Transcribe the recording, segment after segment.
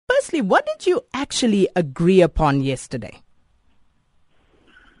firstly, what did you actually agree upon yesterday?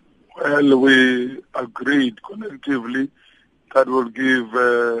 Well, we agreed collectively that will give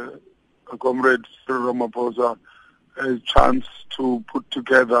Comrade Cyril Ramaphosa a chance to put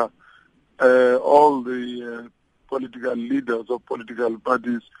together all the political leaders of political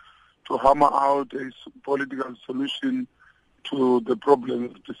parties to hammer out a political solution to the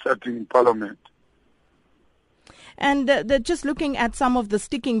problems besetting Parliament. And just looking at some of the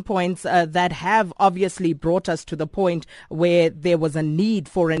sticking points that have obviously brought us to the point where there was a need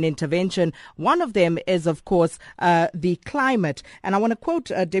for an intervention, one of them is, of course, the climate. And I want to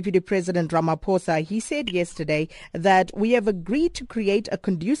quote Deputy President Ramaphosa. He said yesterday that we have agreed to create a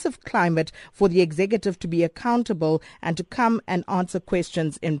conducive climate for the executive to be accountable and to come and answer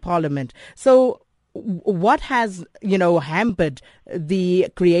questions in Parliament. So what has, hampered the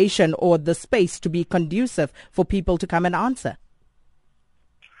creation or the space to be conducive for people to come and answer?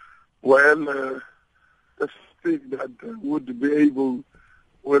 Well, the thing that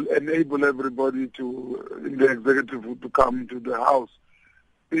will enable everybody in the executive to come to the House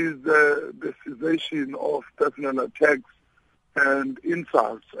is the cessation of personal attacks and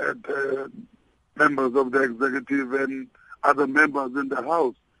insults at members of the executive and other members in the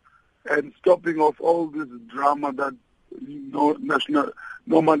House, and stopping off all this drama that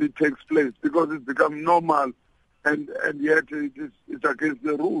normally takes place, because it's become normal, and yet it's against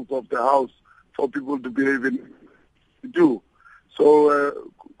the rules of the House for people to behave in do.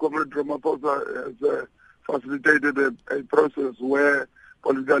 So Comrade Ramaphosa has facilitated a process where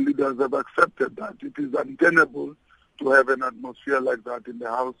political leaders have accepted that it is untenable to have an atmosphere like that in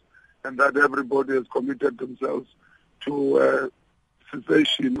the House, and that everybody has committed themselves to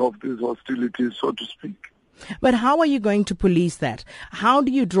cessation of these hostilities, so to speak. But how are you going to police that? How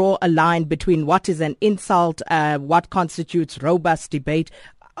do you draw a line between what is an insult, what constitutes robust debate,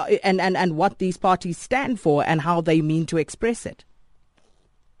 and what these parties stand for and how they mean to express it?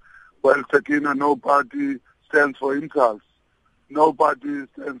 Well, Sakina, no party stands for insults. No party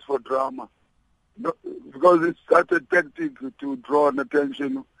stands for drama. No, because it's such a tactic to draw an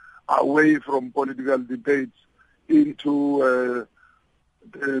attention away from political debates into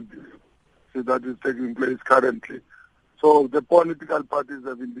that is taking place currently. So the political parties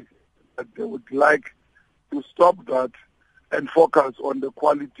have indicated that they would like to stop that and focus on the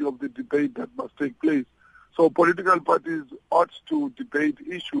quality of the debate that must take place. So political parties ought to debate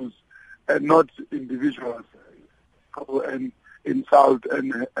issues and not individuals and insult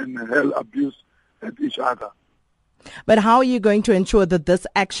and hurl abuse at each other. But how are you going to ensure that this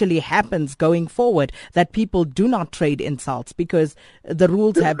actually happens going forward, that people do not trade insults? Because the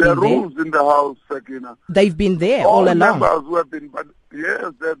rules have been there. There are rules in the House, Sakina. They've been there all along. Members who have been, but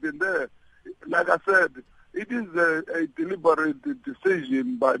yes, they've been there. Like I said, it is a deliberate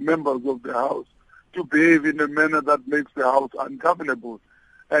decision by members of the House to behave in a manner that makes the House ungovernable.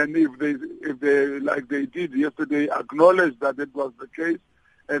 And if they, like they did yesterday, acknowledge that it was the case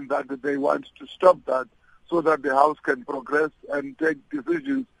and that they want to stop that, so that the House can progress and take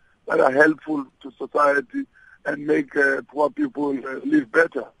decisions that are helpful to society and make poor people live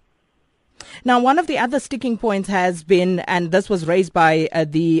better. Now, one of the other sticking points has been, and this was raised by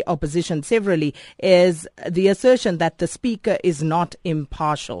the opposition severally, is the assertion that the Speaker is not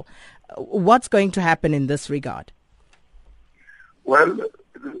impartial. What's going to happen in this regard? Well,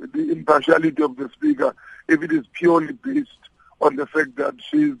 the impartiality of the Speaker, if it is purely based on the fact that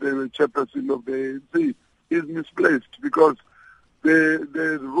she is the chairperson of the ANC, is misplaced, because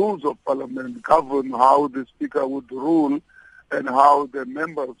the rules of Parliament govern how the Speaker would rule and how the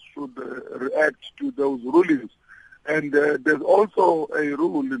members should react to those rulings. And there's also a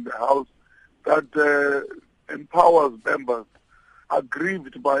rule in the House that empowers members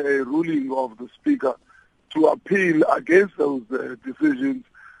aggrieved by a ruling of the Speaker to appeal against those decisions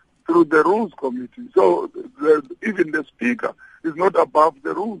through the Rules Committee. So even the Speaker is not above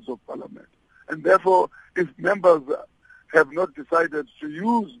the rules of Parliament. And therefore, if members have not decided to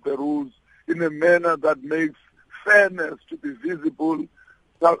use the rules in a manner that makes fairness to be visible,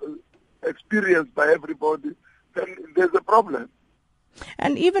 experienced by everybody, then there's a problem.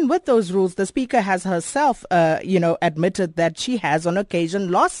 And even with those rules, the Speaker has herself, admitted that she has on occasion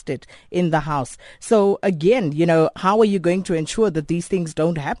lost it in the House. So again, how are you going to ensure that these things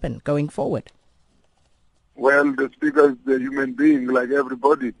don't happen going forward? Well, the Speaker is a human being like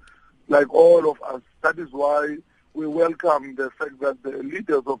everybody, like all of us. That is why we welcome the fact that the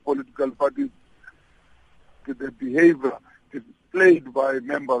leaders of political parties, the behavior displayed by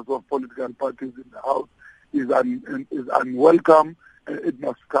members of political parties in the House is unwelcome. It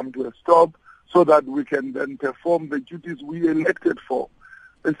must come to a stop so that we can then perform the duties we elected for.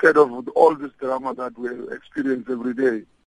 instead of all this drama that we experience every day.